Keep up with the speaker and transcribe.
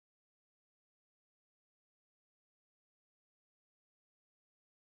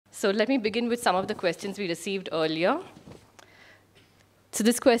So let me begin with some of the questions we received earlier. So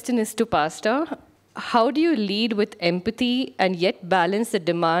this question is to Pastor. How do you lead with empathy and yet balance the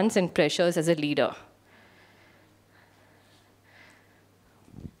demands and pressures as a leader?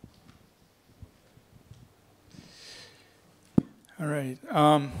 All right.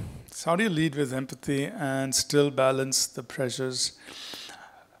 So how do you lead with empathy and still balance the pressures?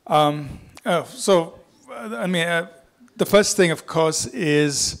 The first thing, of course,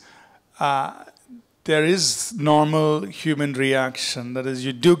 is there is normal human reaction. That is,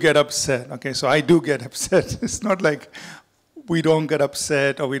 you do get upset. Okay, so I do get upset. It's not like we don't get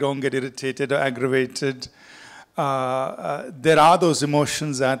upset or we don't get irritated or aggravated. There are those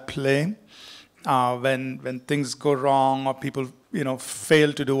emotions at play when things go wrong or people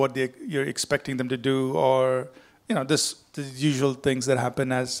fail to do what you're expecting them to do, or the usual things that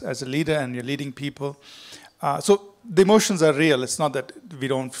happen as a leader and you're leading people. So the emotions are real. It's not that we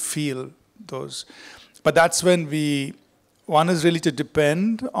don't feel those. But that's when one is really to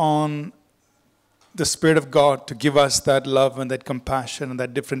depend on the Spirit of God to give us that love and that compassion and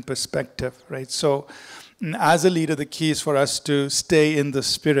that different perspective, right? So as a leader, the key is for us to stay in the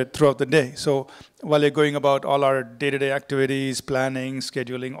Spirit throughout the day. So while you're going about all our day-to-day activities, planning,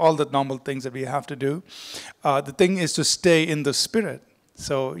 scheduling, all the normal things that we have to do, the thing is to stay in the Spirit.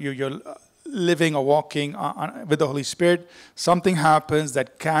 So you're living or walking with the Holy Spirit. Something happens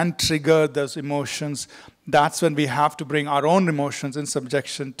that can trigger those emotions. That's when we have to bring our own emotions in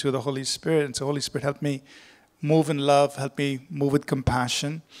subjection to the Holy Spirit. And so, Holy Spirit, help me move in love, help me move with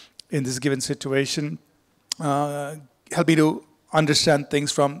compassion in this given situation. Help me to understand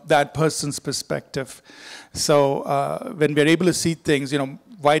things from that person's perspective. So when we're able to see things,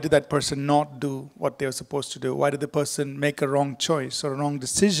 why did that person not do what they were supposed to do? Why did the person make a wrong choice or a wrong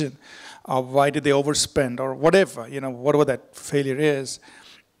decision? Why did they overspend or whatever, whatever that failure is?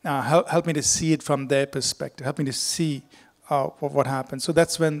 Help me to see it from their perspective. Help me to see what happened. So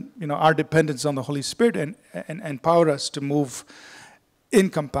that's when, our dependence on the Holy Spirit and empower us to move in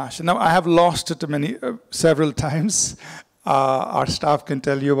compassion. Now, I have lost it several times. Our staff can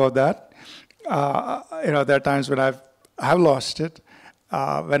tell you about that. There are times when I have lost it,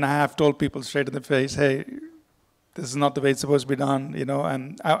 when I have told people straight in the face, hey, this is not the way it's supposed to be done,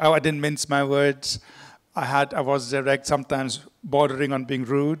 and I didn't mince my words. I was direct, sometimes bordering on being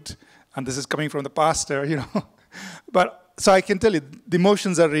rude, and this is coming from the pastor, But, so I can tell you, the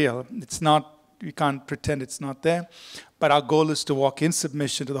emotions are real. It's not, we can't pretend it's not there. But our goal is to walk in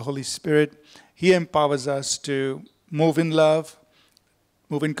submission to the Holy Spirit. He empowers us to move in love,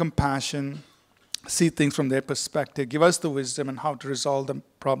 move in compassion, see things from their perspective, give us the wisdom on how to resolve the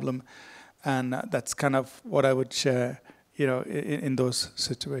problem. And that's kind of what I would share, in those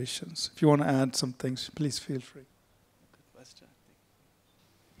situations. If you want to add some things, please feel free.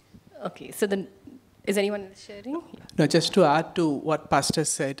 Okay, so then, is anyone sharing? No, just to add to what Pastor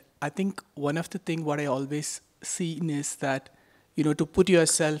said, I think one of the things what I always seen is that, to put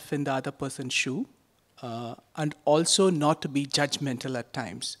yourself in the other person's shoe, and also not to be judgmental at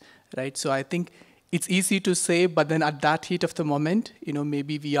times, right? So I think it's easy to say, but then at that heat of the moment,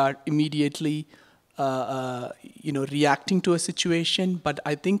 maybe we are immediately, reacting to a situation. But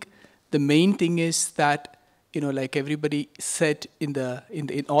I think the main thing is that, like everybody said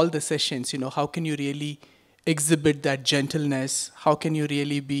in all the sessions, how can you really exhibit that gentleness? How can you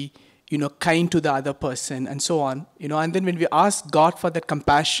really be, kind to the other person and so on, and then when we ask God for that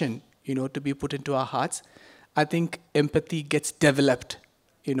compassion, to be put into our hearts, I think empathy gets developed,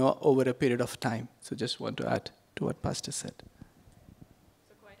 over a period of time. So just want to add to what Pastor said.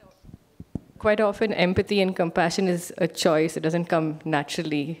 So quite often, empathy and compassion is a choice. It doesn't come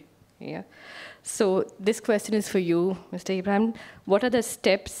naturally. Yeah. So this question is for you, Mr. Abraham. What are the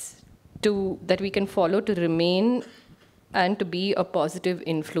steps that we can follow to remain and to be a positive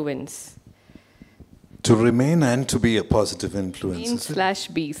influence? To remain and to be a positive influence.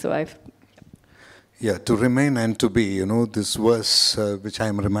 /B. So to remain and to be. This verse which I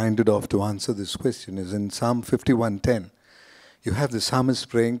am reminded of to answer this question is in Psalm 51:10. You have the psalmist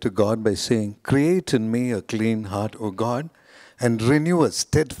praying to God by saying, "Create in me a clean heart, O God, and renew a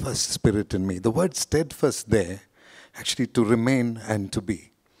steadfast spirit in me." The word steadfast there, actually to remain and to be.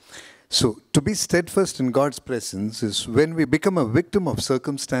 So, to be steadfast in God's presence is when we become a victim of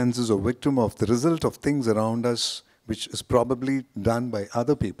circumstances or victim of the result of things around us, which is probably done by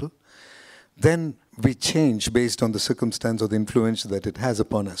other people, then we change based on the circumstance or the influence that it has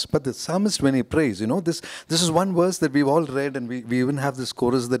upon us. But the psalmist, when he prays, this is one verse that we've all read, and we even have this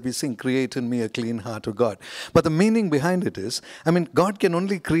chorus that we sing, "Create in me a clean heart, O God." But the meaning behind it is, God can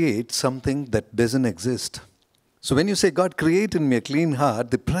only create something that doesn't exist. So when you say, God, create in me a clean heart,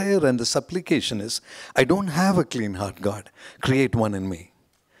 the prayer and the supplication is, I don't have a clean heart, God. Create one in me.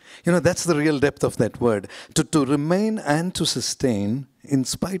 You know, that's the real depth of that word. To remain and to sustain in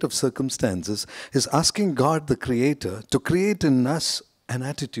spite of circumstances is asking God, the Creator, to create in us an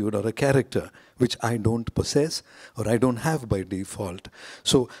attitude or a character which I don't possess or I don't have by default.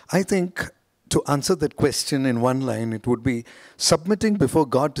 So I think to answer that question in one line, it would be submitting before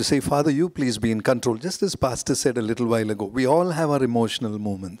God to say, Father, you please be in control. Just as Pastor said a little while ago, we all have our emotional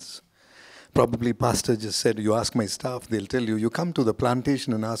moments. Probably Pastor just said, you ask my staff, they'll tell you, you come to the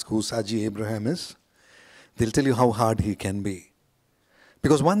plantation and ask who Saji Abraham is. They'll tell you how hard he can be.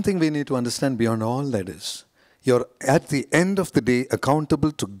 Because one thing we need to understand beyond all that is, you're at the end of the day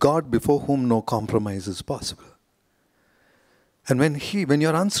accountable to God before whom no compromise is possible. And when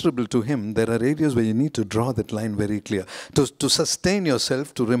you're answerable to Him, there are areas where you need to draw that line very clear. To sustain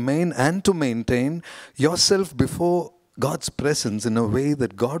yourself, to remain and to maintain yourself before God's presence in a way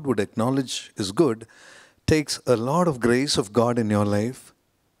that God would acknowledge is good, takes a lot of grace of God in your life.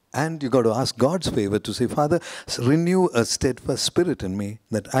 And you got to ask God's favor to say, Father, renew a steadfast spirit in me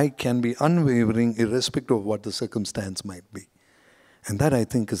that I can be unwavering irrespective of what the circumstance might be. And that, I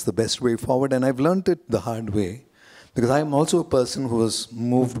think, is the best way forward. And I've learned it the hard way. Because I'm also a person who was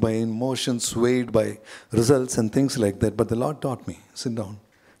moved by emotions, swayed by results and things like that. But the Lord taught me, sit down,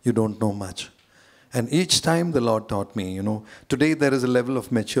 you don't know much. And each time the Lord taught me, today there is a level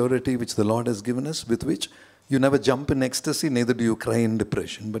of maturity which the Lord has given us, with which you never jump in ecstasy, neither do you cry in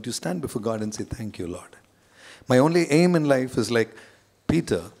depression. But you stand before God and say, thank you, Lord. My only aim in life is like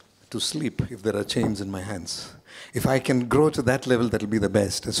Peter, to sleep if there are chains in my hands. If I can grow to that level, that will be the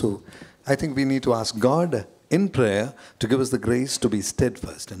best. So I think we need to ask God in prayer to give us the grace to be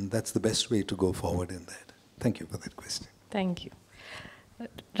steadfast. And that's the best way to go forward in that. Thank you for that question. Thank you.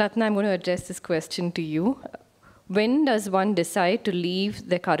 Ratna, I'm going to address this question to you. When does one decide to leave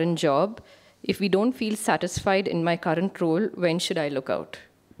their current job? If we don't feel satisfied in my current role, when should I look out?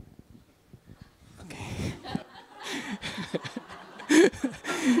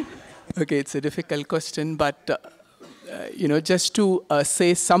 Okay, it's a difficult question, but just to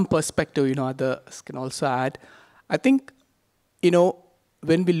say some perspective, others can also add. I think,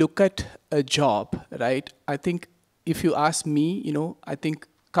 when we look at a job, right, I think if you ask me, I think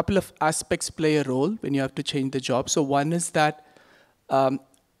a couple of aspects play a role when you have to change the job. So one is that,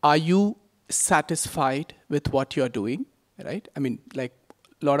 are you satisfied with what you're doing, right? I mean, like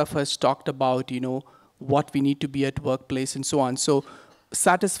a lot of us talked about, what we need to be at workplace and so on. So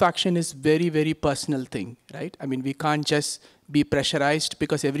satisfaction is very, very personal thing, right? I mean, we can't just be pressurized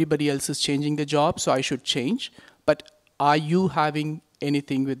because everybody else is changing the job, so I should change. But are you having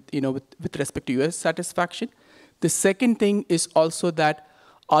anything with respect to your satisfaction? The second thing is also that,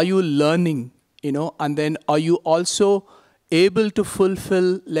 are you learning, and then are you also able to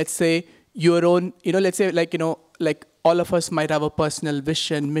fulfill, let's say, your own, let's say like all of us might have a personal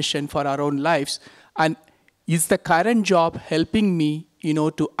vision, mission for our own lives. And is the current job helping me,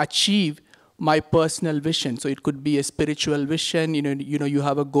 to achieve my personal vision? So it could be a spiritual vision, you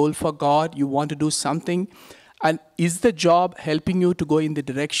have a goal for God, you want to do something. And is the job helping you to go in the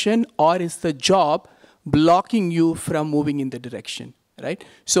direction, or is the job blocking you from moving in the direction, right?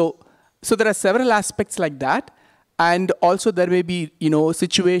 So there are several aspects like that. And also there may be,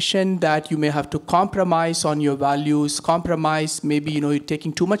 situation that you may have to compromise on your values, compromise, maybe, you're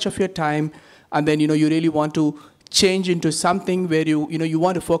taking too much of your time, and then, you really want to change into something where you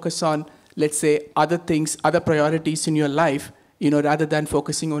want to focus on, let's say, other things, other priorities in your life, rather than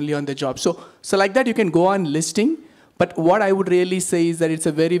focusing only on the job. So like that, you can go on listing. But what I would really say is that it's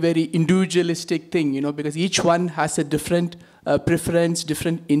a very, very individualistic thing, because each one has a different preference,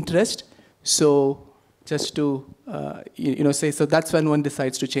 different interest. So just to, say, so that's when one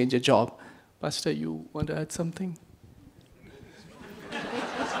decides to change a job. Pastor, you want to add something?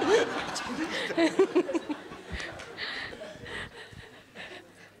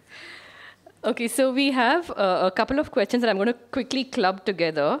 Okay, so we have a couple of questions that I'm going to quickly club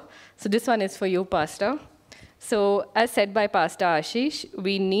together. So this one is for you, Pastor. So as said by Pastor Ashish,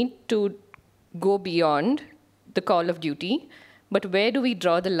 we need to go beyond the call of duty. But where do we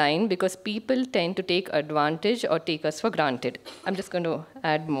draw the line? Because people tend to take advantage or take us for granted. I'm just going to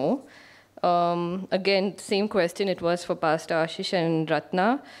add more. Again, same question. It was for Pastor Ashish and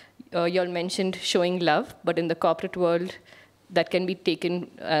Ratna. You all mentioned showing love, but in the corporate world, that can be taken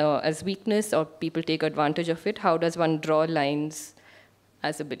as weakness, or people take advantage of it. How does one draw lines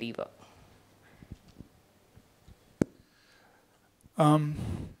as a believer?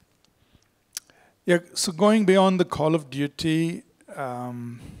 Yeah, so going beyond the call of duty, I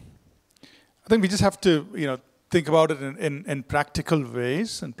think we just have to, think about it in practical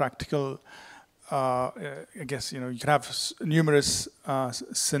ways and practical. I guess you can have numerous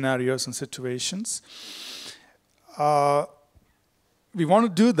scenarios and situations. We want to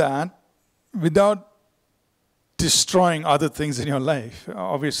do that without destroying other things in your life.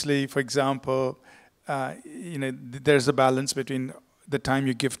 Obviously, for example, there's a balance between the time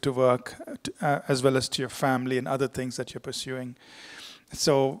you give to work as well as to your family and other things that you're pursuing.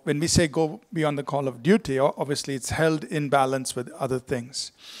 So when we say go beyond the call of duty, obviously it's held in balance with other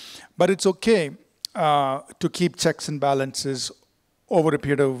things. But it's okay to keep checks and balances over a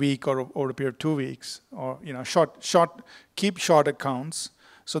period of a week or over a period of 2 weeks, or keep short accounts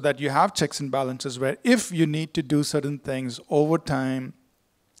so that you have checks and balances where if you need to do certain things over time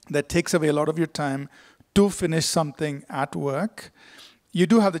that takes away a lot of your time to finish something at work, you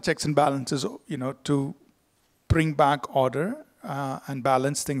do have the checks and balances, to bring back order and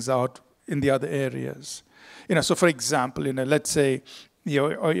balance things out in the other areas. So for example, let's say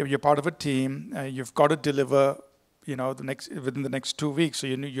you're part of a team, you've got to deliver, within the next 2 weeks. So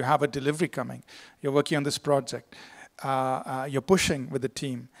you have a delivery coming. You're working on this project. You're pushing with the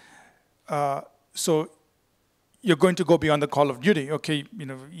team. So you're going to go beyond the call of duty. Okay,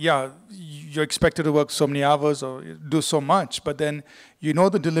 you're expected to work so many hours or do so much, but then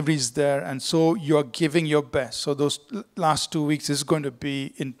the delivery is there, and so you're giving your best. So those last 2 weeks is going to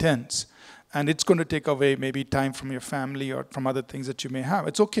be intense, and it's going to take away maybe time from your family or from other things that you may have.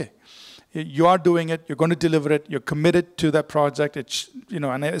 It's okay. You are doing it. You're going to deliver it. You're committed to that project. It's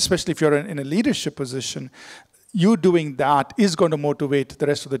and especially if you're in a leadership position, you doing that is going to motivate the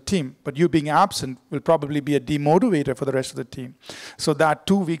rest of the team, but you being absent will probably be a demotivator for the rest of the team. So that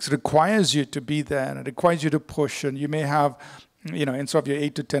 2 weeks requires you to be there, and it requires you to push, and you may have, instead of your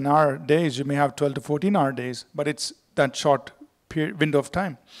 8 to 10 hour days, you may have 12 to 14 hour days, but it's that short window of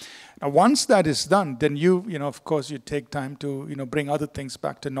time. Now, once that is done, then of course, you take time to, bring other things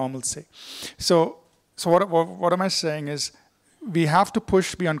back to normalcy. So what am I saying is we have to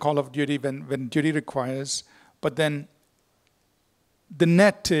push beyond call of duty when duty requires. But then the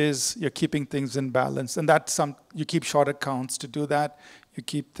net is you're keeping things in balance, and you keep short accounts to do that. You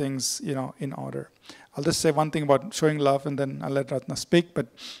keep things, in order. I'll just say one thing about showing love, and then I'll let Ratna speak. But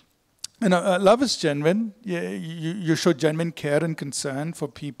love is genuine. You show genuine care and concern for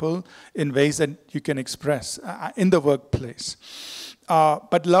people in ways that you can express in the workplace.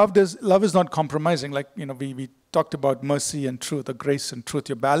 But love is not compromising. Like we talked about mercy and truth, or grace and truth.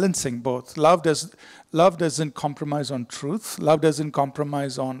 You're balancing both. Love doesn't compromise on truth. Love doesn't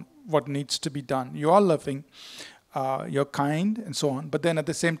compromise on what needs to be done. You are loving, you're kind, and so on. But then at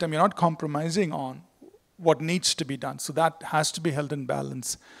the same time, you're not compromising on what needs to be done. So that has to be held in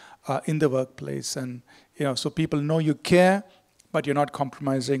balance in the workplace. And so people know you care, but you're not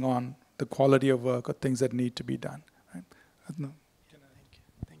compromising on the quality of work or things that need to be done. Right? No.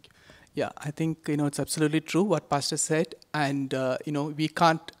 Yeah, I think it's absolutely true what Pastor said, and we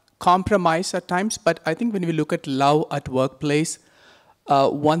can't compromise at times. But I think when we look at love at workplace,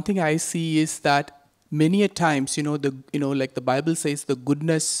 one thing I see is that many a times, like the Bible says, the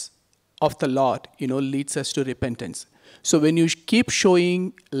goodness of the Lord, leads us to repentance. So when you keep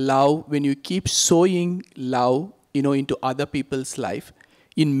showing love, when you keep sowing love, into other people's life,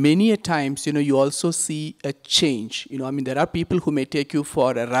 in many a times, you also see a change. There are people who may take you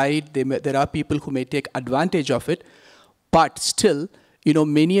for a ride. There are people who may take advantage of it. But still,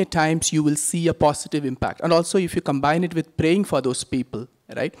 many a times you will see a positive impact. And also, if you combine it with praying for those people,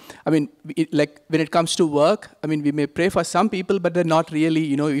 right? Like when it comes to work, we may pray for some people, but they're not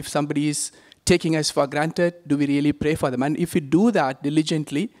really, if somebody is taking us for granted, do we really pray for them? And if we do that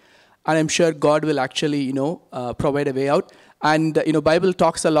diligently, and I'm sure God will actually, provide a way out. And, Bible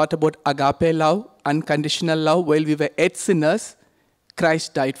talks a lot about agape love, unconditional love. While we were yet sinners,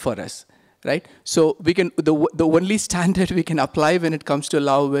 Christ died for us, right? So we can, the only standard we can apply when it comes to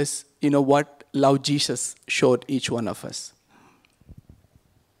love is, what love Jesus showed each one of us.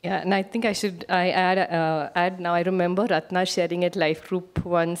 Yeah, and I think I add now, I remember Ratna sharing at Life Group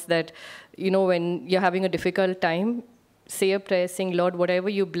once that, when you're having a difficult time, say a prayer saying, Lord, whatever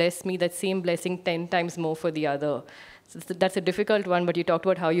you bless me, that same blessing 10 times more for the other. So that's a difficult one, but you talked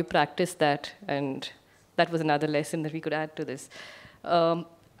about how you practice that, and that was another lesson that we could add to this. I'm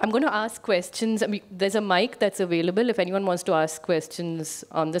going to ask questions. There's a mic that's available if anyone wants to ask questions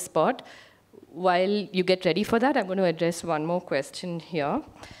on the spot. While you get ready for that, I'm going to address one more question here.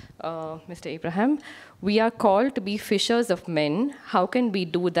 Mr. Abraham, we are called to be fishers of men. How can we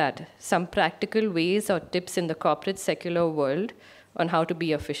do that? Some practical ways or tips in the corporate secular world on how to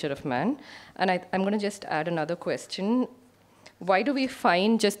be a fisher of man. And I'm going to just add another question. Why do we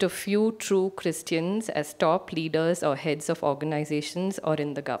find just a few true Christians as top leaders or heads of organizations or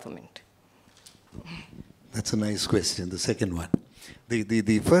in the government? That's a nice question, the second one.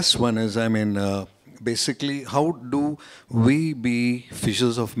 The first one is, basically, how do we be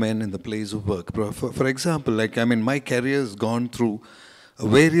fishers of men in the place of work? For example, my career has gone through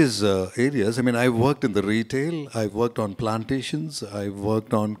various areas. I've worked in the retail, I've worked on plantations, I've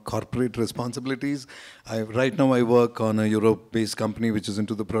worked on corporate responsibilities. Right now I work on a Europe-based company which is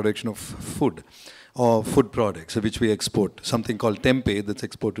into the production of food or food products, which we export. Something called tempeh that's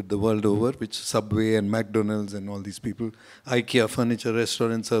exported the world over, which Subway and McDonald's and all these people, IKEA furniture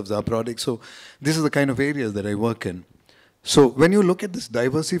restaurant serves our products. So this is the kind of areas that I work in. So when you look at this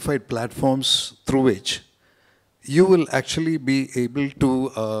diversified platforms through which you will actually be able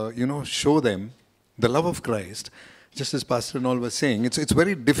to, show them the love of Christ. Just as Pastor Noel was saying, it's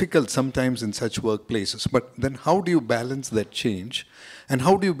very difficult sometimes in such workplaces. But then how do you balance that change? And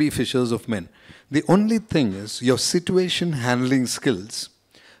how do you be fishers of men? The only thing is your situation handling skills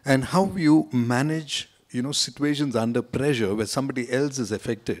and how you manage situations under pressure where somebody else is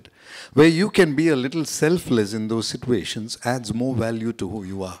affected, where you can be a little selfless in those situations adds more value to who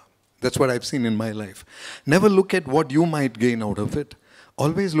you are. That's what I've seen in my life. Never look at what you might gain out of it.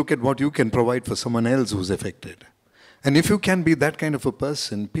 Always look at what you can provide for someone else who's affected. And if you can be that kind of a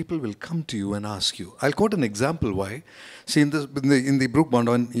person, people will come to you and ask you. I'll quote an example why. See, in the Brook Bond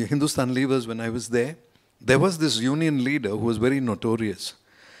on Hindustan Levers, when I was there was this union leader who was very notorious.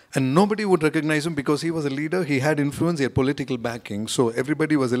 And nobody would recognize him because he was a leader, he had influence, he had political backing, so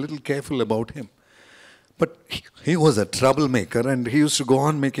everybody was a little careful about him. But he was a troublemaker and he used to go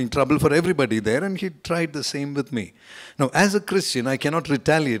on making trouble for everybody there, and he tried the same with me. Now, as a Christian, I cannot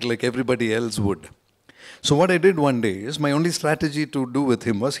retaliate like everybody else would. So what I did one day is, my only strategy to do with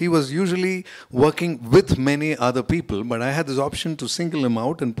him was, he was usually working with many other people, but I had this option to single him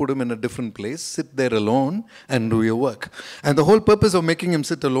out and put him in a different place, sit there alone and do your work. And the whole purpose of making him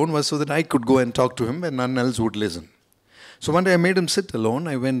sit alone was so that I could go and talk to him when none else would listen. So one day I made him sit alone,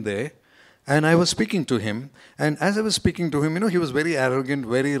 I went there, and I was speaking to him, and as I was speaking to him, he was very arrogant,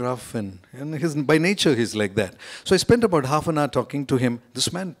 very rough, and by nature he's like that. So I spent about half an hour talking to him.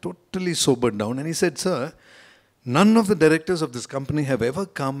 This man totally sobered down, and he said, "Sir, none of the directors of this company have ever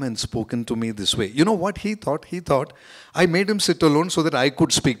come and spoken to me this way." You know what he thought? He thought I made him sit alone so that I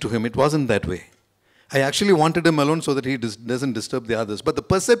could speak to him. It wasn't that way. I actually wanted him alone so that he doesn't disturb the others. But the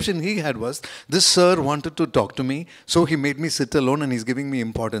perception he had was, this sir wanted to talk to me, so he made me sit alone and he's giving me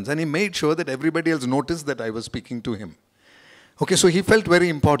importance. And he made sure that everybody else noticed that I was speaking to him. Okay, so he felt very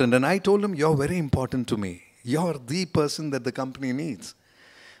important. And I told him, you're very important to me. You're the person that the company needs.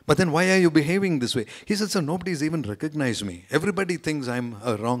 But then why are you behaving this way? He said, sir, nobody's even recognized me. Everybody thinks I'm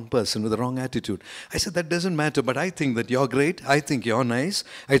a wrong person with a wrong attitude. I said, that doesn't matter, but I think that you're great. I think you're nice.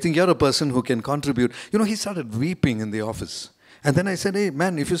 I think you're a person who can contribute. He started weeping in the office. And then I said, hey,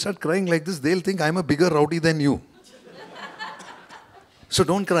 man, if you start crying like this, they'll think I'm a bigger rowdy than you. So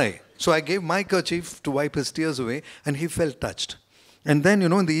don't cry. So I gave my kerchief to wipe his tears away, and he felt touched. And then,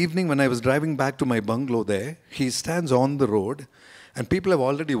 in the evening when I was driving back to my bungalow there, he stands on the road. And people have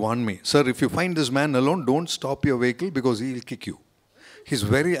already warned me, sir, if you find this man alone, don't stop your vehicle because he'll kick you. He's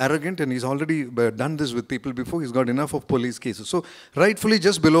very arrogant and he's already done this with people before. He's got enough of police cases. So rightfully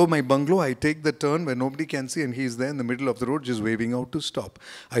just below my bungalow, I take the turn where nobody can see, and he's there in the middle of the road just waving out to stop.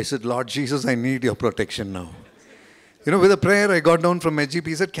 I said, Lord Jesus, I need your protection now. With a prayer, I got down from my jeep.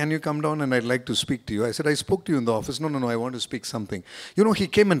 He said, can you come down and I'd like to speak to you? I said, I spoke to you in the office. No, I want to speak something. He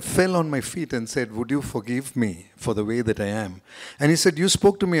came and fell on my feet and said, would you forgive me for the way that I am? And he said, you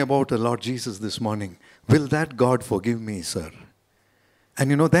spoke to me about the Lord Jesus this morning. Will that God forgive me, sir?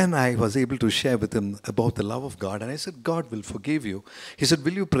 And then I was able to share with him about the love of God. And I said, God will forgive you. He said,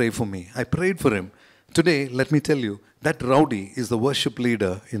 will you pray for me? I prayed for him. Today, let me tell you, that rowdy is the worship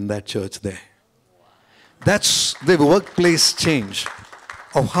leader in that church there. That's the workplace change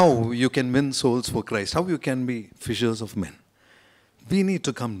of how you can win souls for Christ, how you can be fishers of men. We need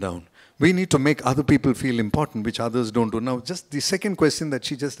to come down. We need to make other people feel important, which others don't do. Now, just the second question that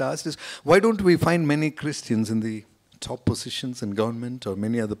she just asked is, why don't we find many Christians in the top positions in government or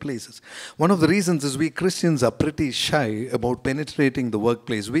many other places? One of the reasons is we Christians are pretty shy about penetrating the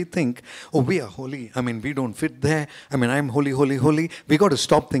workplace. We think, oh, we are holy. We don't fit there. I'm holy, holy, holy. We got to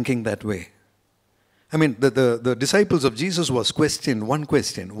stop thinking that way. The disciples of Jesus was questioned one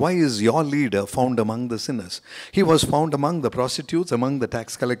question. Why is your leader found among the sinners? He was found among the prostitutes, among the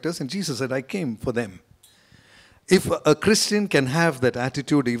tax collectors, and Jesus said, I came for them. If a Christian can have that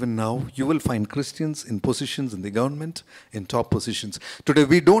attitude even now, you will find Christians in positions in the government, in top positions. Today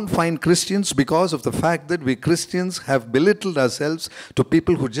we don't find Christians because of the fact that we Christians have belittled ourselves to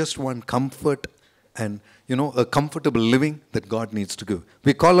people who just want comfort and, a comfortable living that God needs to give.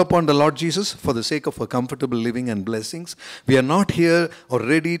 We call upon the Lord Jesus for the sake of a comfortable living and blessings. We are not here or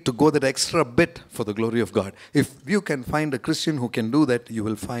ready to go that extra bit for the glory of God. If you can find a Christian who can do that, you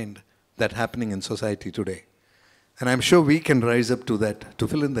will find that happening in society today. And I'm sure we can rise up to that, to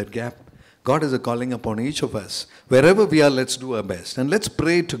fill in that gap. God is a calling upon each of us. Wherever we are, let's do our best. And let's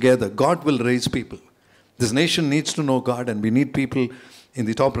pray together. God will raise people. This nation needs to know God, and we need people in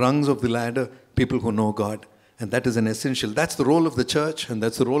the top rungs of the ladder, people who know God. And that is an essential. That's the role of the church, and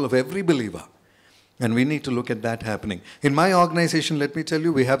that's the role of every believer. And we need to look at that happening. In my organization, let me tell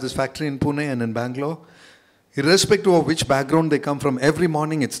you, we have this factory in Pune and in Bangalore. Irrespective of which background they come from, every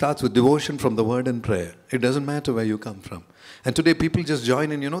morning it starts with devotion from the word and prayer. It doesn't matter where you come from. And today people just join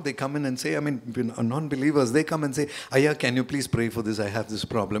in, they come in and say, non-believers, they come and say, Ayya, can you please pray for this? I have this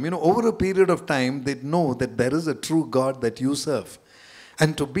problem. Over a period of time, they know that there is a true God that you serve.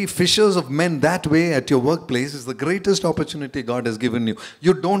 And to be fishers of men that way at your workplace is the greatest opportunity God has given you.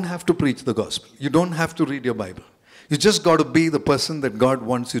 You don't have to preach the gospel. You don't have to read your Bible. You just got to be the person that God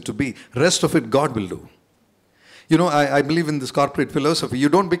wants you to be. Rest of it, God will do. I believe in this corporate philosophy. You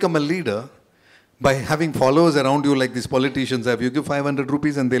don't become a leader by having followers around you like these politicians have. You give 500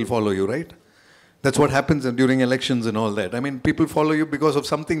 rupees and they'll follow you, right? That's what happens during elections and all that. People follow you because of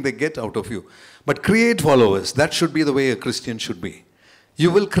something they get out of you. But create followers. That should be the way a Christian should be. You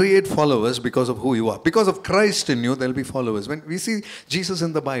will create followers because of who you are. Because of Christ in you, there will be followers. When we see Jesus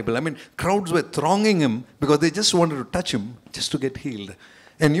in the Bible, crowds were thronging him because they just wanted to touch him just to get healed.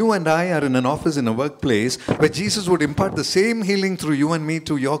 And you and I are in an office, in a workplace, where Jesus would impart the same healing through you and me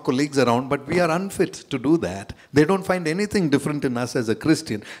to your colleagues around, but we are unfit to do that. They don't find anything different in us as a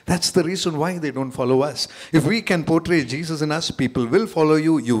Christian. That's the reason why they don't follow us. If we can portray Jesus in us, people will follow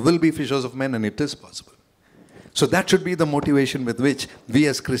you, you will be fishers of men, and it is possible. So that should be the motivation with which we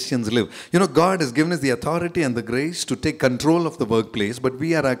as Christians live. God has given us the authority and the grace to take control of the workplace, but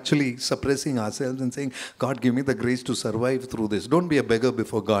we are actually suppressing ourselves and saying, God, give me the grace to survive through this. Don't be a beggar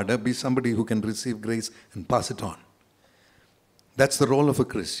before God. Be somebody who can receive grace and pass it on. That's the role of a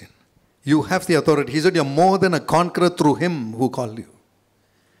Christian. You have the authority. He said, you're more than a conqueror through him who called you.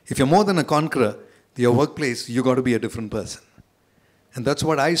 If you're more than a conqueror, your workplace, you got to be a different person. And that's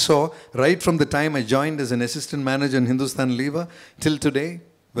what I saw right from the time I joined as an assistant manager in Hindustan Lever till today.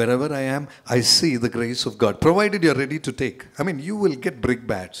 Wherever I am, I see the grace of God. Provided you're ready to take. You will get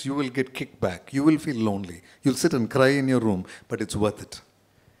brickbats. You will get kickback. You will feel lonely. You'll sit and cry in your room. But it's worth it.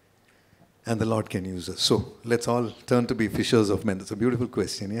 And the Lord can use us. So let's all turn to be fishers of men. It's a beautiful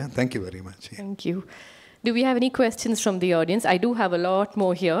question. Yeah. Thank you very much. Yeah. Thank you. Do we have any questions from the audience? I do have a lot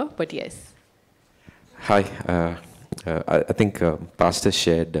more here, but yes. Hi. I think Pastor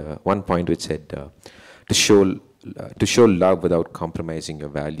shared one point which said to show love without compromising your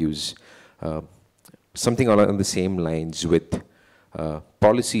values. Something along the same lines with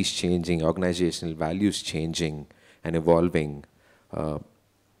policies changing, organizational values changing and evolving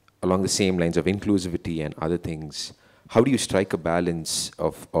along the same lines of inclusivity and other things. How do you strike a balance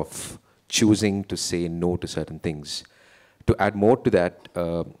of choosing to say no to certain things? To add more to that,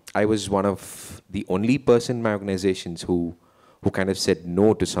 I was one of the only person in my organizations who kind of said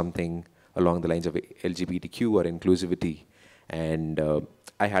no to something along the lines of LGBTQ or inclusivity. And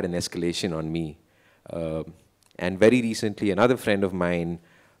I had an escalation on me. And very recently, another friend of mine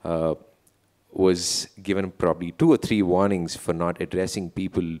was given probably 2 or 3 warnings for not addressing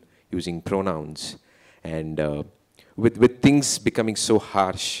people using pronouns. And with things becoming so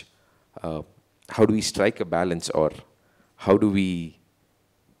harsh, how do we strike a balance, or how do we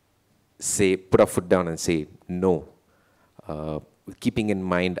put our foot down and say no, keeping in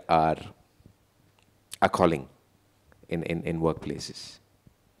mind our calling in workplaces?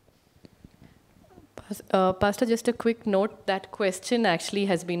 Pastor, just a quick note, that question actually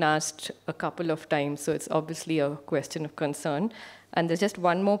has been asked a couple of times, so it's obviously a question of concern. And there's just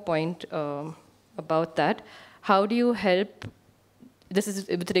one more point about that. How do you help, this is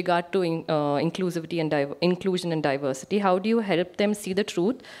with regard to inclusivity and inclusion and diversity, how do you help them see the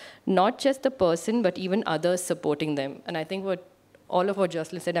truth, not just the person, but even others supporting them? And I think what all of what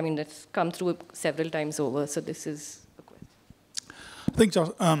Jocelyn said, that's come through several times over, so this is a question. I think, Josh,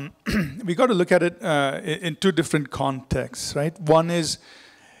 we got to look at it in 2 different contexts, right? One is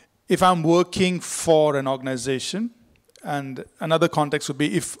if I'm working for an organization, and another context would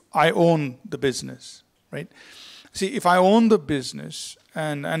be if I own the business, right? See, if I own the business,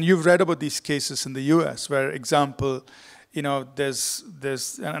 and you've read about these cases in the US where, example, there's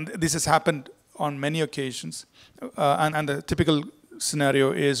and this has happened on many occasions, and the typical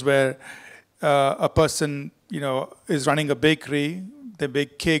scenario is where a person, is running a bakery, they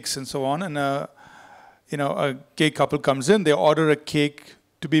bake cakes and so on, and a gay couple comes in, they order a cake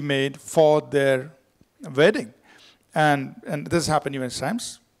to be made for their wedding. And this happened numerous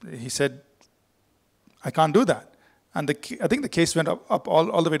times. He said, I can't do that. And I think the case went up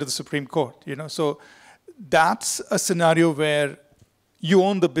all the way to the Supreme Court. So that's a scenario where you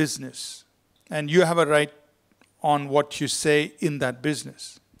own the business and you have a right on what you say in that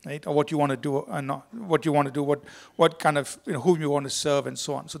business, right? Or what you want to do or not, what you want to do, what kind of, whom you want to serve and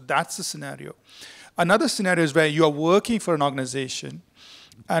so on. So that's the scenario. Another scenario is where you are working for an organization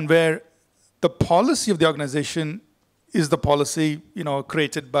and where the policy of the organization is the policy,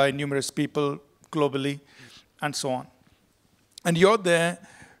 created by numerous people globally and so on. And you're there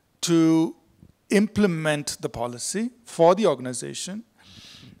to implement the policy for the organization,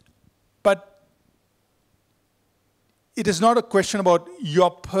 but it is not a question about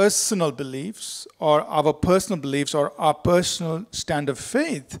your personal beliefs or our personal beliefs or our personal stand of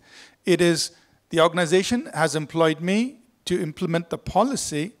faith. It is the organization has employed me to implement the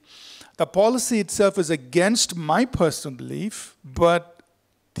policy. The policy itself is against my personal belief, but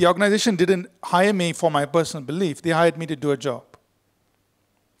the organization didn't hire me for my personal belief. They hired me to do a job,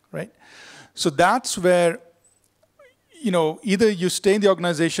 right? So that's where, either you stay in the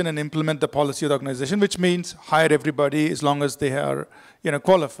organization and implement the policy of the organization, which means hire everybody as long as they are,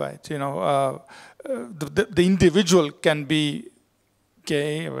 qualified. The individual can be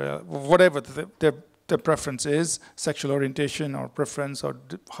gay, or whatever their preference is, sexual orientation or preference, or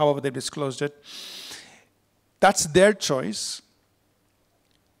however they disclosed it. That's their choice.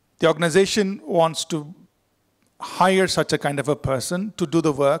 The organization wants to hire such a kind of a person to do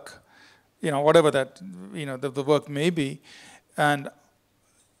the work, whatever that, the work may be. And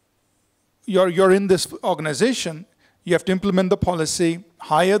you're in this organization, you have to implement the policy,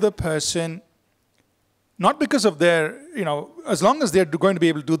 hire the person, not because of their, as long as they're going to be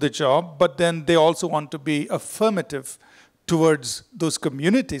able to do the job, but then they also want to be affirmative towards those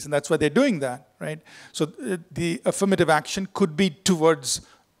communities, and that's why they're doing that, right? So the affirmative action could be towards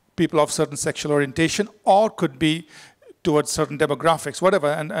people of certain sexual orientation, or could be towards certain demographics, whatever,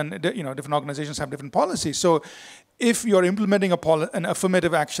 and different organizations have different policies. So if you're implementing an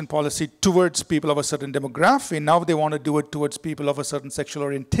affirmative action policy towards people of a certain demographic, now they want to do it towards people of a certain sexual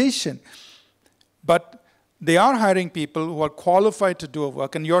orientation. But they are hiring people who are qualified to do a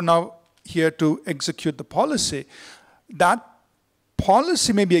work, and you're now here to execute the policy. That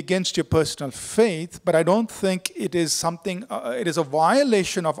policy may be against your personal faith, but I don't think it is something, it is a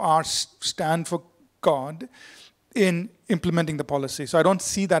violation of our stand for God in implementing the policy. So I don't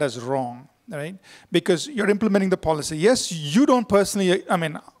see that as wrong, right? Because you're implementing the policy. Yes, you don't personally,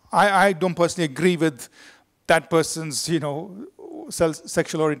 I don't personally agree with that person's,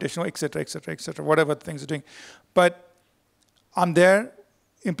 sexual orientation, et cetera, whatever things are doing. But I'm there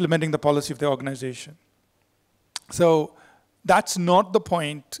implementing the policy of the organization. So that's not the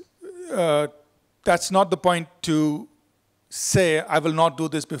point. That's not the point to say, I will not do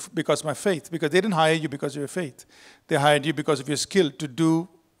this because of my faith. Because they didn't hire you because of your faith. They hired you because of your skill to do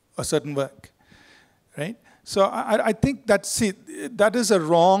a certain work, right? So I think that is a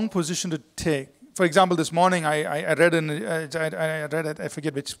wrong position to take. For example, this morning I read I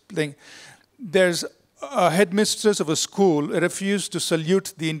forget which thing. There's a headmistress of a school refused to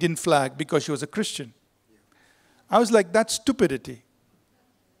salute the Indian flag because she was a Christian. I was like, that's stupidity.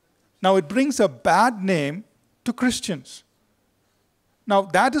 Now it brings a bad name to Christians. Now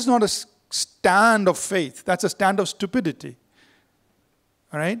that is not a stand of faith. That's a stand of stupidity.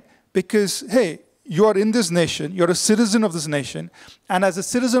 All right? Because, hey, you are in this nation, you're a citizen of this nation, and as a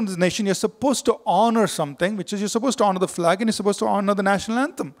citizen of this nation, you're supposed to honor something, which is you're supposed to honor the flag and you're supposed to honor the national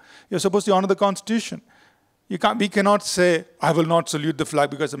anthem. You're supposed to honor the Constitution. We cannot say, I will not salute the flag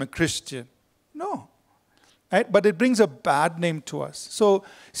because I'm a Christian. No. Right? But it brings a bad name to us. So,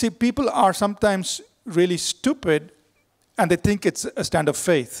 see, people are sometimes really stupid and they think it's a stand of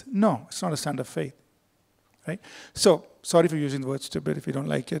faith. No, it's not a stand of faith. Right? So, sorry for using the word stupid. If you don't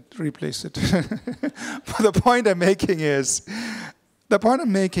like it, replace it. But the point I'm making is,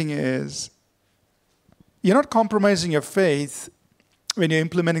 you're not compromising your faith when you're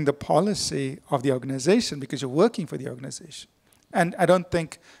implementing the policy of the organization because you're working for the organization. And I don't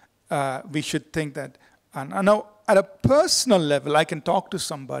think we should think that. And now, at a personal level, I can talk to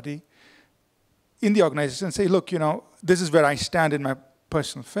somebody in the organization and say, look, this is where I stand in my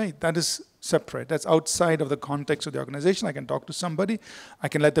personal faith. That is separate. That's outside of the context of the organization. I can talk to somebody. I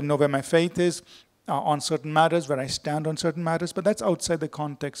can let them know where my faith is on certain matters, where I stand on certain matters. But that's outside the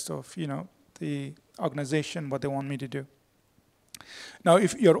context of, the organization, what they want me to do. Now,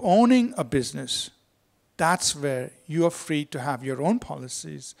 if you're owning a business, that's where you are free to have your own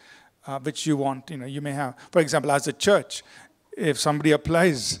policies, which you want, you may have. For example, as a church, if somebody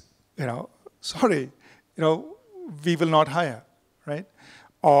applies, sorry, we will not hire, right?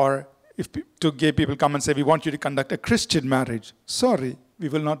 Or if two gay people come and say, we want you to conduct a Christian marriage, sorry, we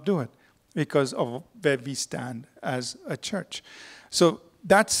will not do it because of where we stand as a church. So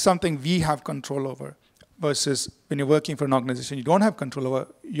that's something we have control over. Versus when you're working for an organization, you don't have control over,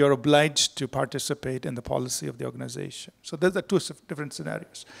 you're obliged to participate in the policy of the organization. So those are two different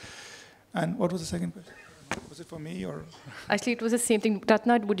scenarios. And what was the second question? Was it for me or? Actually, it was the same thing.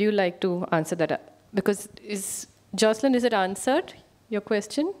 Ratna, would you like to answer that? Because Jocelyn, is it answered, your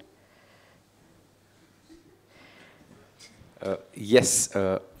question? Yes,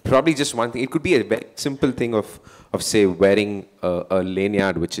 probably just one thing. It could be a very simple thing of say, wearing a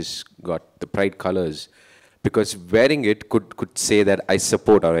lanyard which has got the pride colors. Because wearing it could say that I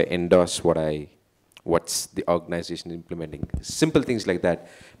support or I endorse what's the organization implementing. Simple things like that.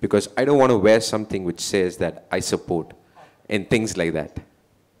 Because I don't want to wear something which says that I support and things like that.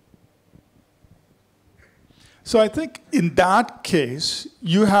 So I think in that case,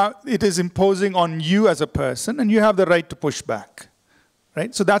 it is imposing on you as a person, and you have the right to push back,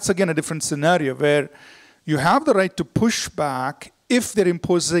 right? So that's again a different scenario where you have the right to push back if they're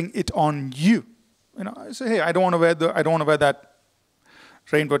imposing it on you. I say, hey, I don't want to wear that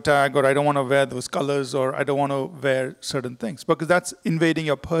rainbow tag, or I don't want to wear those colors, or I don't want to wear certain things, because that's invading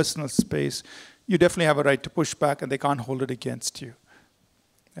your personal space. You definitely have a right to push back, and they can't hold it against you.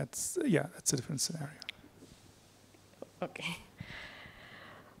 That's a different scenario. Okay.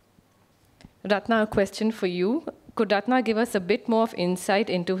 Ratna, a question for you. Could Ratna give us a bit more of insight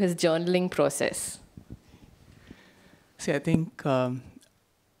into his journaling process? See, I think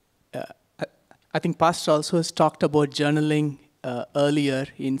Pastor also has talked about journaling earlier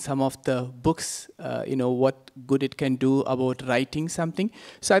in some of the books, what good it can do about writing something.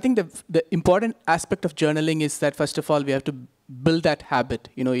 So I think the important aspect of journaling is that, first of all, we have to build that habit.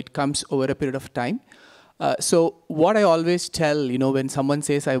 It comes over a period of time. So what I always tell, when someone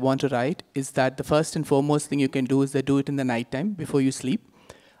says, I want to write, is that the first and foremost thing you can do is that do it in the nighttime before you sleep.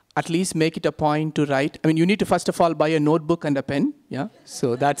 At least make it a point to write. I mean, you need to first of all buy a notebook and a pen, yeah?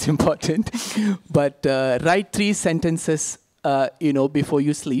 So that's important. But write 3 sentences, before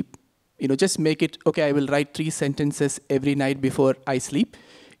you sleep. Just make it, okay, I will write 3 sentences every night before I sleep.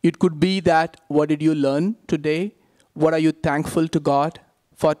 It could be that, what did you learn today? What are you thankful to God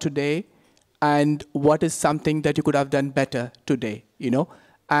for today? And what is something that you could have done better today,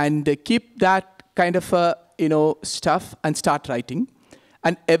 And keep that kind of, stuff and start writing.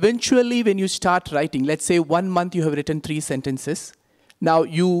 And eventually, when you start writing, let's say 1 month you have written 3 sentences. Now,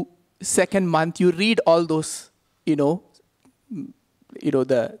 second month, you read all those, the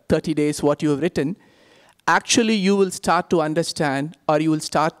 30 days, what you have written. Actually, you will start to understand, or you will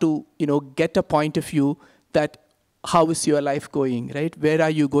start to, get a point of view that how is your life going, right? Where are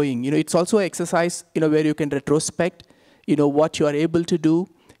you going? It's also an exercise, where you can retrospect, what you are able to do,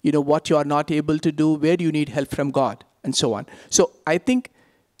 what you are not able to do, where do you need help from God, and so on. So I think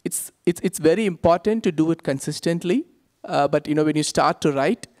it's very important to do it consistently. But when you start to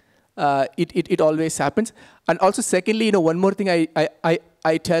write, it always happens. And also, secondly, one more thing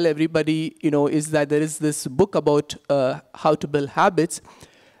I tell everybody, is that there is this book about how to build habits.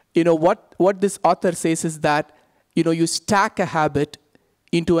 What this author says is that you stack a habit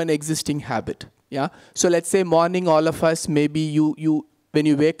into an existing habit. Yeah. So let's say morning, all of us, maybe you when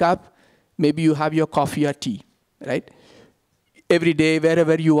you wake up, maybe you have your coffee or tea, right? Every day,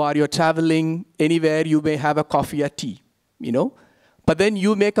 wherever you are, you're traveling, anywhere, you may have a coffee or tea, But then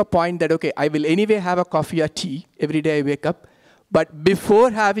you make a point that, okay, I will anyway have a coffee or tea every day I wake up. But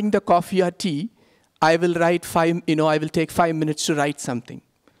before having the coffee or tea, I will I will take 5 minutes to write something.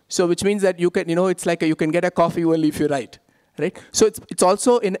 So which means that you can, it's like you can get a coffee only if you write, right? So it's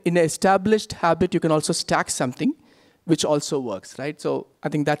also in an established habit, you can also stack something, which also works, right? So I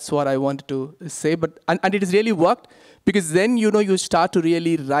think that's what I wanted to say. But and it has really worked, because then, you start to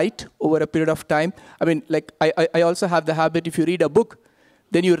really write over a period of time. I mean, like I also have the habit, if you read a book,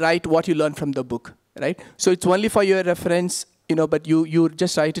 then you write what you learn from the book, right? So it's only for your reference, but you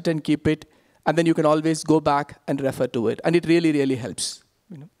just write it and keep it. And then you can always go back and refer to it. And it really, really helps.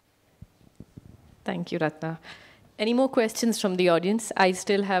 Thank you, Ratna. Any more questions from the audience? I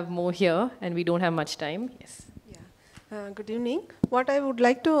still have more here, and we don't have much time. Yes. Good evening. What I would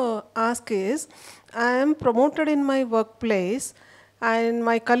like to ask is, I am promoted in my workplace, and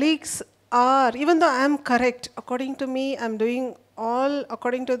my colleagues are, even though I am correct, according to me, I am doing all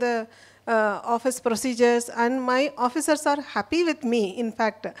according to the office procedures, and my officers are happy with me, in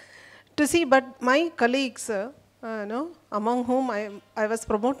fact, to see, but my colleagues, among whom I was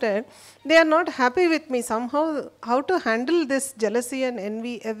promoted, they are not happy with me. Somehow, how to handle this jealousy and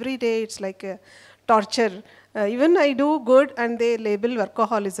envy every day, it's like a torture. Even I do good and they label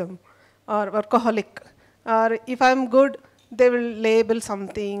workaholism or workaholic. Or if I'm good, they will label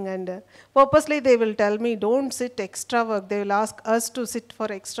something, and purposely they will tell me, don't sit extra work. They will ask us to sit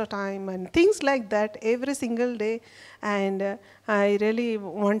for extra time and things like that every single day. And I really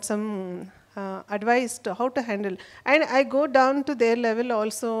want some advice to how to handle. And I go down to their level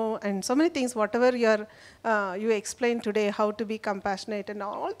also, and so many things, whatever you explained today, how to be compassionate and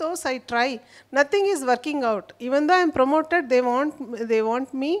all those I try. Nothing is working out. Even though I'm promoted, they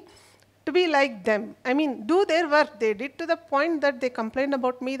want me to be like them. I mean, do their work. They did to the point that they complained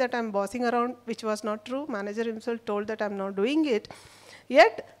about me that I'm bossing around, which was not true. Manager himself told that I'm not doing it.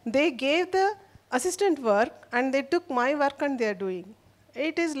 Yet, they gave the assistant work and they took my work and they are doing.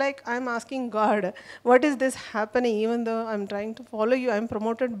 It is like I'm asking God, what is this happening? Even though I'm trying to follow you, I'm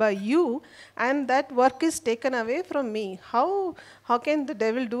promoted by you, and that work is taken away from me. How can the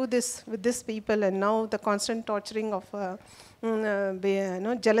devil do this with these people? And now the constant torturing of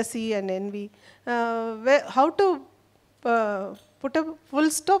jealousy and envy. How to put a full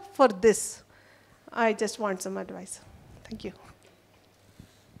stop for this? I just want some advice. Thank you.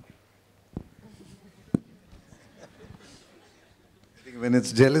 When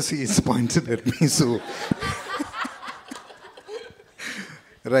it's jealousy, it's pointed at me, so...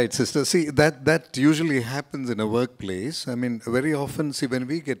 Right, sister. See, that usually happens in a workplace. I mean, very often, see, when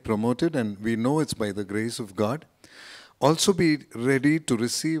we get promoted and we know it's by the grace of God, also be ready to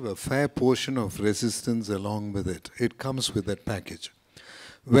receive a fair portion of resistance along with it. It comes with that package.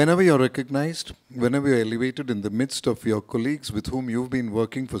 Whenever you're recognized, whenever you're elevated in the midst of your colleagues with whom you've been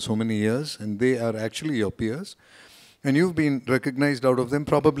working for so many years, and they are actually your peers, and you've been recognized out of them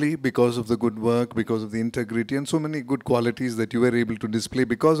probably because of the good work, because of the integrity, and so many good qualities that you were able to display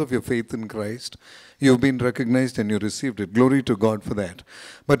because of your faith in Christ. You've been recognized and you received it. Glory to God for that.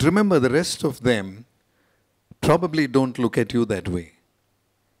 But remember, the rest of them probably don't look at you that way.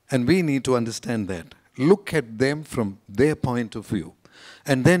 And we need to understand that. Look at them from their point of view.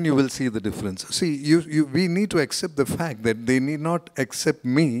 And then you will see the difference. See, we need to accept the fact that they need not accept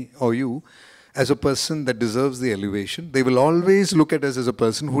me or you as a person that deserves the elevation. They will always look at us as a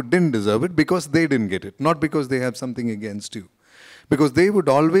person who didn't deserve it because they didn't get it, not because they have something against you. Because they would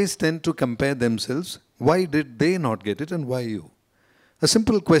always tend to compare themselves. Why did they not get it and why you? A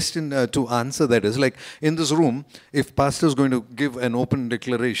simple question to answer that is, like in this room, if pastor is going to give an open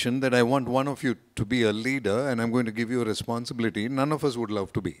declaration that I want one of you to be a leader and I'm going to give you a responsibility, none of us would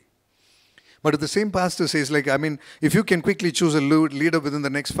love to be. But if the same pastor says, like, I mean, if you can quickly choose a leader within the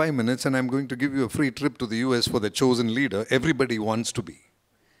next 5 minutes and I'm going to give you a free trip to the US for the chosen leader, everybody wants to be.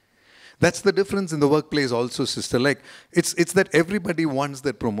 That's the difference in the workplace also, sister. Like, it's that everybody wants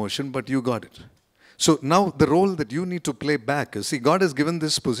that promotion, but you got it. So now the role that you need to play back is, see, God has given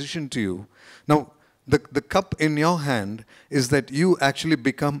this position to you. Now, the cup in your hand is that you actually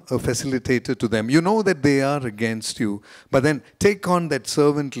become a facilitator to them. You know that they are against you, but then take on that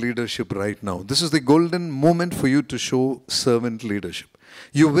servant leadership right now. This is the golden moment for you to show servant leadership.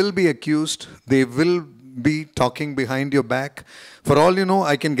 You will be accused. They will be talking behind your back. For all you know,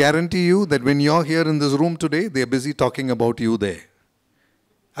 I can guarantee you that when you're here in this room today, they're busy talking about you there.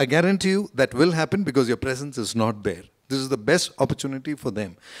 I guarantee you that will happen because your presence is not there. This is the best opportunity for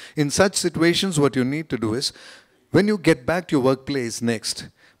them. In such situations, what you need to do is, when you get back to your workplace next,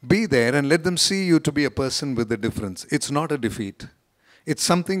 be there and let them see you to be a person with a difference. It's not a defeat. It's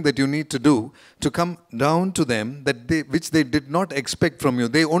something that you need to do to come down to them which they did not expect from you.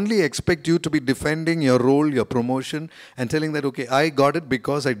 They only expect you to be defending your role, your promotion, and telling that, okay, I got it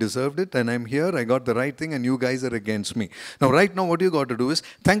because I deserved it, and I'm here, I got the right thing, and you guys are against me. Now, right now, what you got to do is,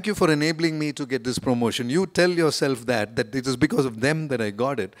 thank you for enabling me to get this promotion. You tell yourself that it is because of them that I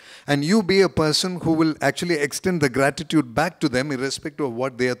got it. And you be a person who will actually extend the gratitude back to them irrespective of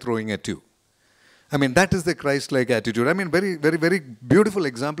what they are throwing at you. I mean, that is the Christ-like attitude. I mean, very, very, very beautiful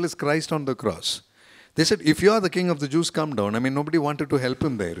example is Christ on the cross. They said, if you are the king of the Jews, come down. I mean, nobody wanted to help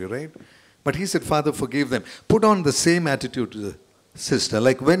him there, right? But he said, Father, forgive them. Put on the same attitude to the sister.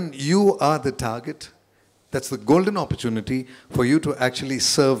 Like when you are the target, that's the golden opportunity for you to actually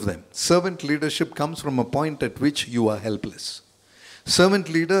serve them. Servant leadership comes from a point at which you are helpless. Servant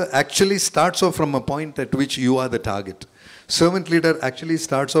leader actually starts off from a point at which you are the target. Servant leader actually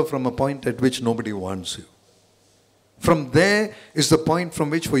starts off from a point at which nobody wants you. From there is the point from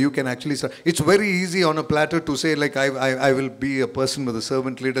which you can actually start. It's very easy on a platter to say, like, I will be a person with a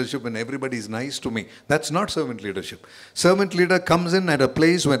servant leadership and everybody is nice to me. That's not servant leadership. Servant leader comes in at a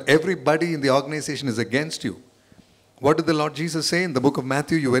place when everybody in the organization is against you. What did the Lord Jesus say in the book of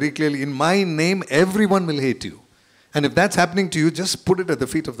Matthew? You very clearly, in my name, everyone will hate you. And if that's happening to you, just put it at the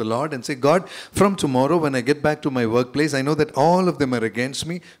feet of the Lord and say, God, from tomorrow when I get back to my workplace, I know that all of them are against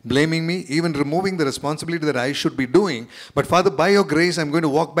me, blaming me, even removing the responsibility that I should be doing. But Father, by your grace, I'm going to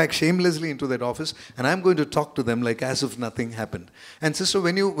walk back shamelessly into that office and I'm going to talk to them like as if nothing happened. And sister,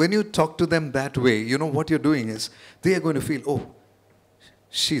 when you talk to them that way, you know what you're doing is, they are going to feel, oh,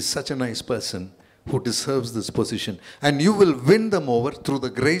 she's such a nice person who deserves this position. And you will win them over through the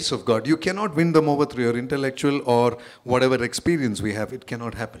grace of God. You cannot win them over through your intellectual or whatever experience we have. It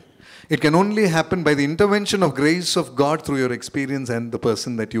cannot happen. It can only happen by the intervention of grace of God through your experience and the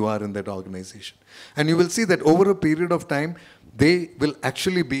person that you are in that organization. And you will see that over a period of time, they will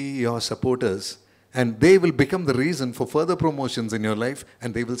actually be your supporters. And they will become the reason for further promotions in your life,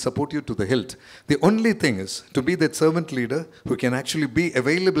 and they will support you to the hilt. The only thing is to be that servant leader who can actually be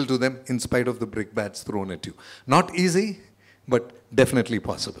available to them in spite of the brickbats thrown at you. Not easy, but definitely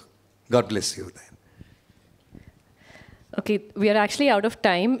possible. God bless you then. Okay, we are actually out of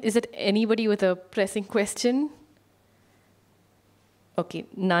time. Is it anybody with a pressing question? Okay,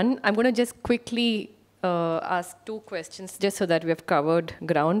 none. I'm going to just quickly ask two questions just so that we have covered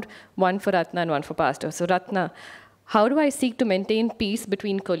ground, one for Ratna and one for Pastor. So Ratna, how do I seek to maintain peace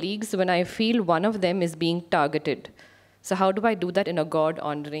between colleagues when I feel one of them is being targeted? So how do I do that in a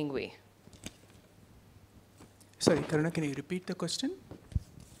God-honoring way? Sorry, Karuna, can you repeat the question?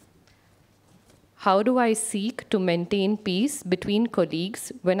 How do I seek to maintain peace between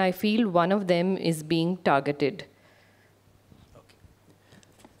colleagues when I feel one of them is being targeted? Okay.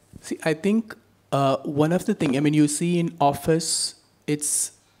 See, I think one of the things, I mean, you see in office,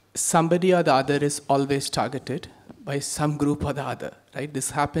 it's somebody or the other is always targeted by some group or the other, right?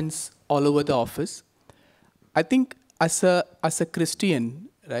 This happens all over the office. I think as a Christian,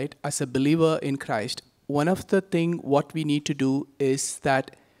 right, as a believer in Christ, one of the things what we need to do is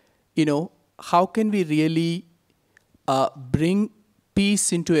that, you know, how can we really bring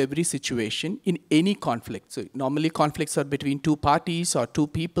peace into every situation in any conflict? So normally conflicts are between two parties or two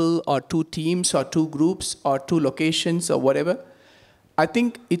people or two teams or two groups or two locations or whatever. I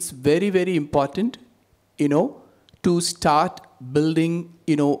think it's very, very important, you know, to start building,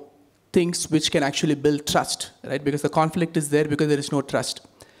 you know, things which can actually build trust, right? Because the conflict is there because there is no trust.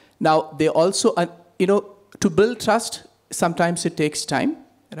 Now, they also, you know, to build trust, sometimes it takes time,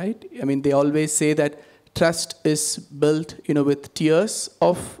 right? I mean, they always say that trust is built, you know, with tears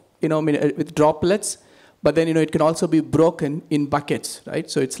of, you know, I mean, with droplets, but then, you know, it can also be broken in buckets, right?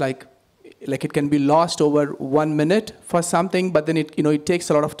 So it's like it can be lost over 1 minute for something, but then it, you know, it takes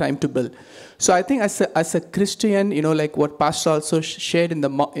a lot of time to build. So I think as a Christian, you know, like what Pastor also shared in the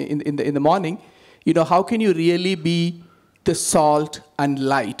morning, you know, how can you really be the salt and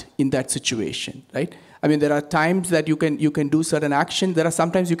light in that situation, right? I mean, there are times that you can do certain action. There are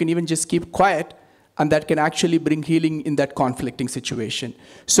sometimes you can even just keep quiet, and that can actually bring healing in that conflicting situation.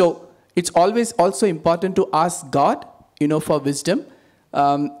 So it's always also important to ask God, you know, for wisdom.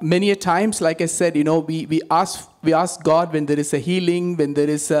 Many a times, like I said, you know, we ask God when there is a healing, when there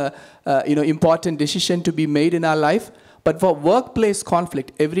is a you know, important decision to be made in our life. But for workplace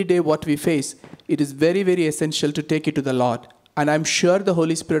conflict, every day what we face, it is very, very essential to take it to the Lord. And I'm sure the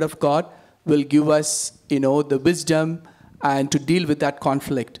Holy Spirit of God will give us, you know, the wisdom and to deal with that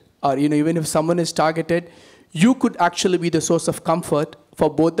conflict. Or, you know, even if someone is targeted, you could actually be the source of comfort for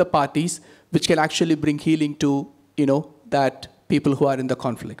both the parties, which can actually bring healing to, you know, that people who are in the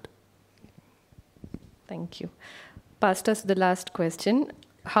conflict. Thank you. Pastor, so the last question.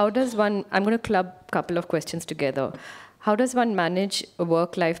 How does one, I'm going to club a couple of questions together. How does one manage a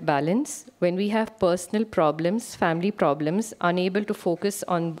work-life balance when we have personal problems, family problems, unable to focus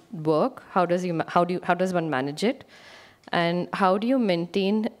on work? How does one manage it? And how do you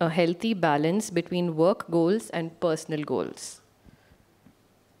maintain a healthy balance between work goals and personal goals?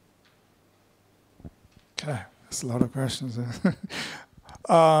 Okay, that's a lot of questions.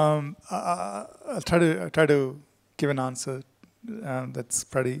 I'll try to give an answer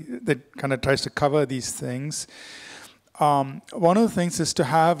that kind of tries to cover these things. One of the things is to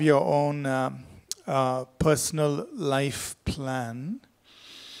have your own personal life plan.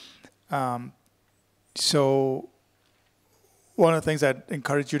 So one of the things I'd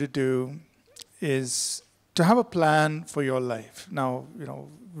encourage you to do is to have a plan for your life. Now,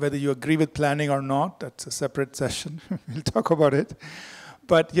 whether you agree with planning or not, that's a separate session. We'll talk about it.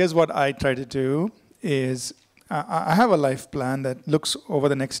 But here's what I try to do is I have a life plan that looks over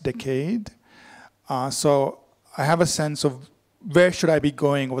the next decade. So I have a sense of where should I be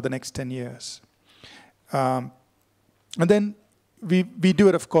going over the next 10 years. And then we do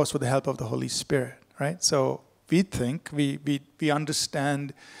it, of course, with the help of the Holy Spirit, right? So we think, we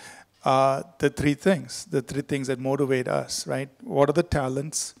understand the three things that motivate us, right? What are the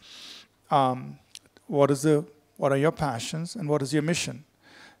talents? What are your passions? And what is your mission?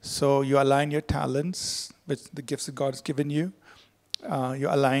 So you align your talents with the gifts that God has given you. You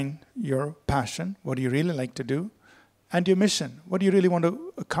align your passion, what do you really like to do? And your mission, what do you really want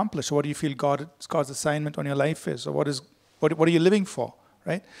to accomplish? What do you feel God's assignment on your life is? Or what are you living for,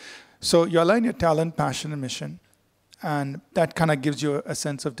 right? So you align your talent, passion, and mission. And that kind of gives you a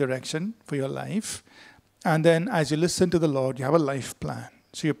sense of direction for your life. And then as you listen to the Lord, you have a life plan.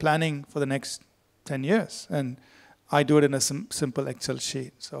 So you're planning for the next 10 years. And I do it in a simple Excel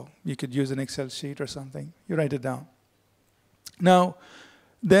sheet. So you could use an Excel sheet or something. You write it down. Now,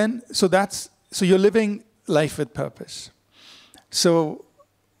 so you're living life with purpose. So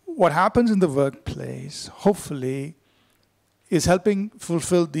what happens in the workplace, hopefully, is helping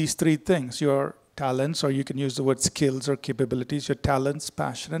fulfill these three things. Your talents, or you can use the word skills or capabilities, your talents,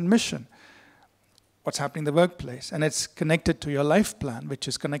 passion, and mission. What's happening in the workplace. And it's connected to your life plan, which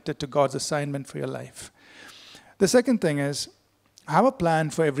is connected to God's assignment for your life. The second thing is, have a plan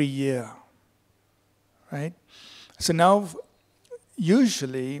for every year, right? So now,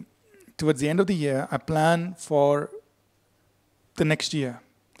 usually, towards the end of the year, I plan for the next year.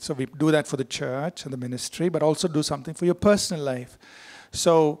 So we do that for the church and the ministry, but also do something for your personal life.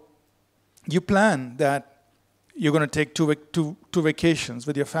 So you plan that you're going to take two vacations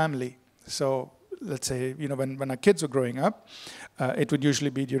with your family. So let's say, when our kids were growing up, it would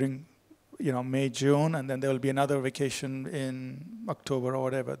usually be during, May, June, and then there will be another vacation in October or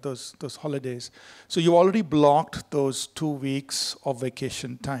whatever, those holidays. So you already blocked those 2 weeks of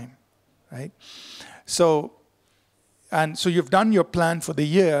vacation time, right? So you've done your plan for the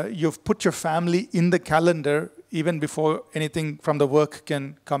year. You've put your family in the calendar even before anything from the work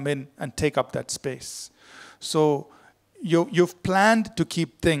can come in and take up that space. So you've planned to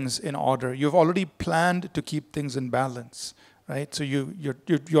keep things in order. You've already planned to keep things in balance, right? So you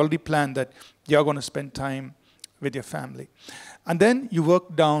already planned that you're going to spend time with your family. And then you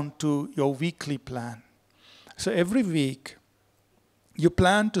work down to your weekly plan. So every week, you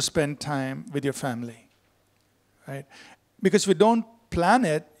plan to spend time with your family, right? Because if you don't plan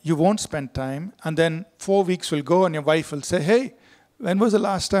it, you won't spend time, and then 4 weeks will go and your wife will say, hey, when was the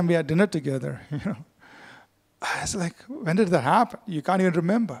last time we had dinner together? It's like, when did that happen? You can't even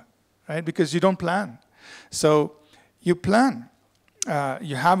remember, right? Because you don't plan. So you plan.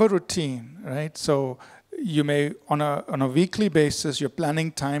 You have a routine, right? So you may, on a weekly basis, you're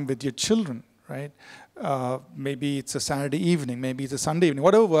planning time with your children, right? Maybe it's a Saturday evening, maybe it's a Sunday evening,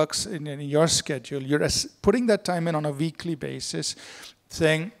 whatever works in your schedule. You're putting that time in on a weekly basis,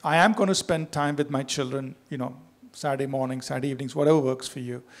 saying, I am going to spend time with my children, Saturday mornings, Saturday evenings, whatever works for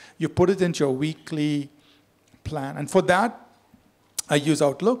you. You put it into your weekly plan. And for that, I use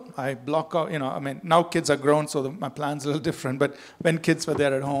Outlook. I block out, now kids are grown, so my plan's a little different. But when kids were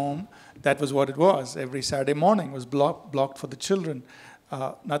there at home, that was what it was. Every Saturday morning was blocked for the children.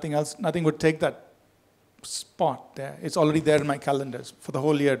 Nothing would take that spot there. It's already there in my calendars. For the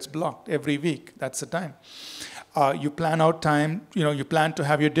whole year, it's blocked. Every week, that's the time. You plan out time, you plan to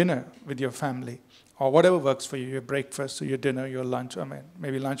have your dinner with your family, or whatever works for you, your breakfast or your dinner, your lunch.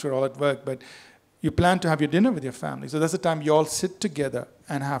 Maybe lunch we're all at work, but you plan to have your dinner with your family. So that's the time you all sit together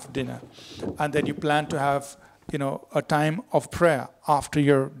and have dinner. And then you plan to have, a time of prayer after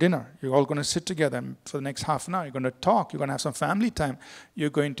your dinner. You're all going to sit together, and for the next half an hour, you're going to talk. You're going to have some family time. You're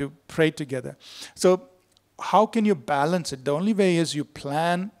going to pray together. So how can you balance it? The only way is you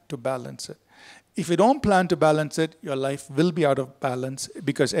plan to balance it. If you don't plan to balance it, your life will be out of balance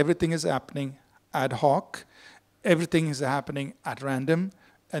because everything is happening ad hoc. Everything is happening at random,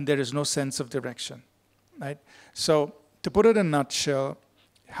 and there is no sense of direction, right? So to put it in a nutshell,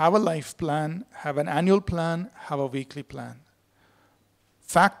 have a life plan, have an annual plan, have a weekly plan.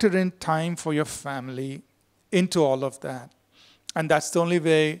 Factor in time for your family into all of that. And that's the only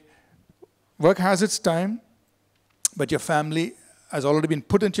way. Work has its time, but your family has already been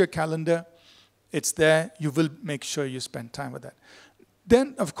put into your calendar. It's there. You will make sure you spend time with that.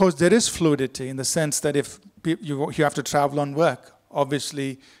 Then, of course, there is fluidity in the sense that if you have to travel on work,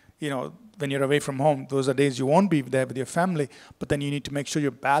 obviously, when you're away from home. Those are days you won't be there with your family, but then you need to make sure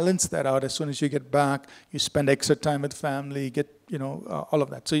you balance that out. As soon as you get back, you spend extra time with family, get, all of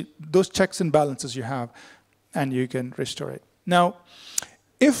that. So those checks and balances you have, and you can restore it. Now,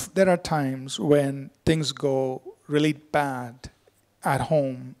 if there are times when things go really bad at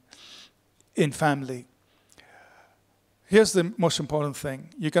home, in family, here's the most important thing.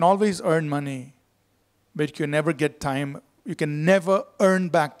 You can always earn money, but you can never get time. You can never earn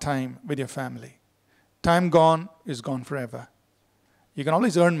back time with your family. Time gone is gone forever. You can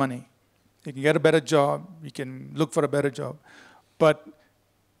always earn money. You can get a better job. You can look for a better job. But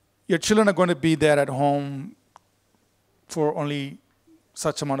your children are going to be there at home for only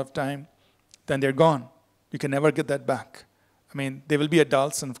such amount of time. Then they're gone. You can never get that back. I mean, they will be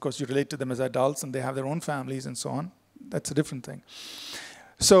adults, and of course you relate to them as adults, and they have their own families and so on. That's a different thing.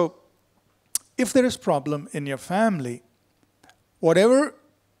 So if there is problem in your family, whatever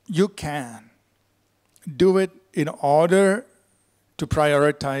you can, do it in order to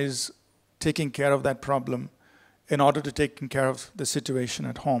prioritize taking care of that problem, in order to take care of the situation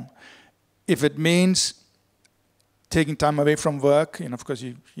at home. If it means taking time away from work, of course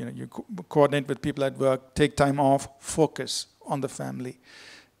you coordinate with people at work, take time off, focus on the family.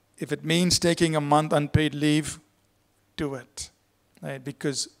 If it means taking a month unpaid leave, do it, right?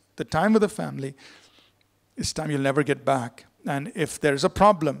 Because the time with the family is time you'll never get back. And if there's a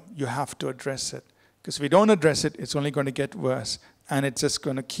problem, you have to address it. Because if we don't address it, it's only going to get worse. And it's just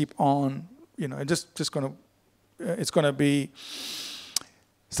going to keep on, it's going to be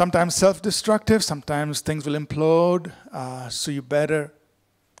sometimes self-destructive, sometimes things will implode. So you better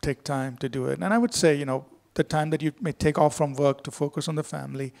take time to do it. And I would say, the time that you may take off from work to focus on the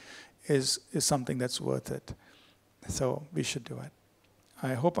family is something that's worth it. So we should do it.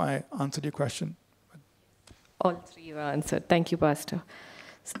 I hope I answered your question. All three you answered. Thank you, Pastor.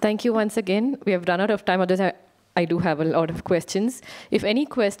 So thank you once again. We have run out of time. Otherwise, I do have a lot of questions. If any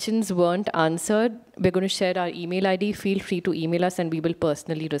questions weren't answered, we're going to share our email ID. Feel free to email us, and we will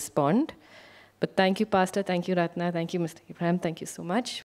personally respond. But thank you, Pastor. Thank you, Ratna. Thank you, Mr. Abraham. Thank you so much.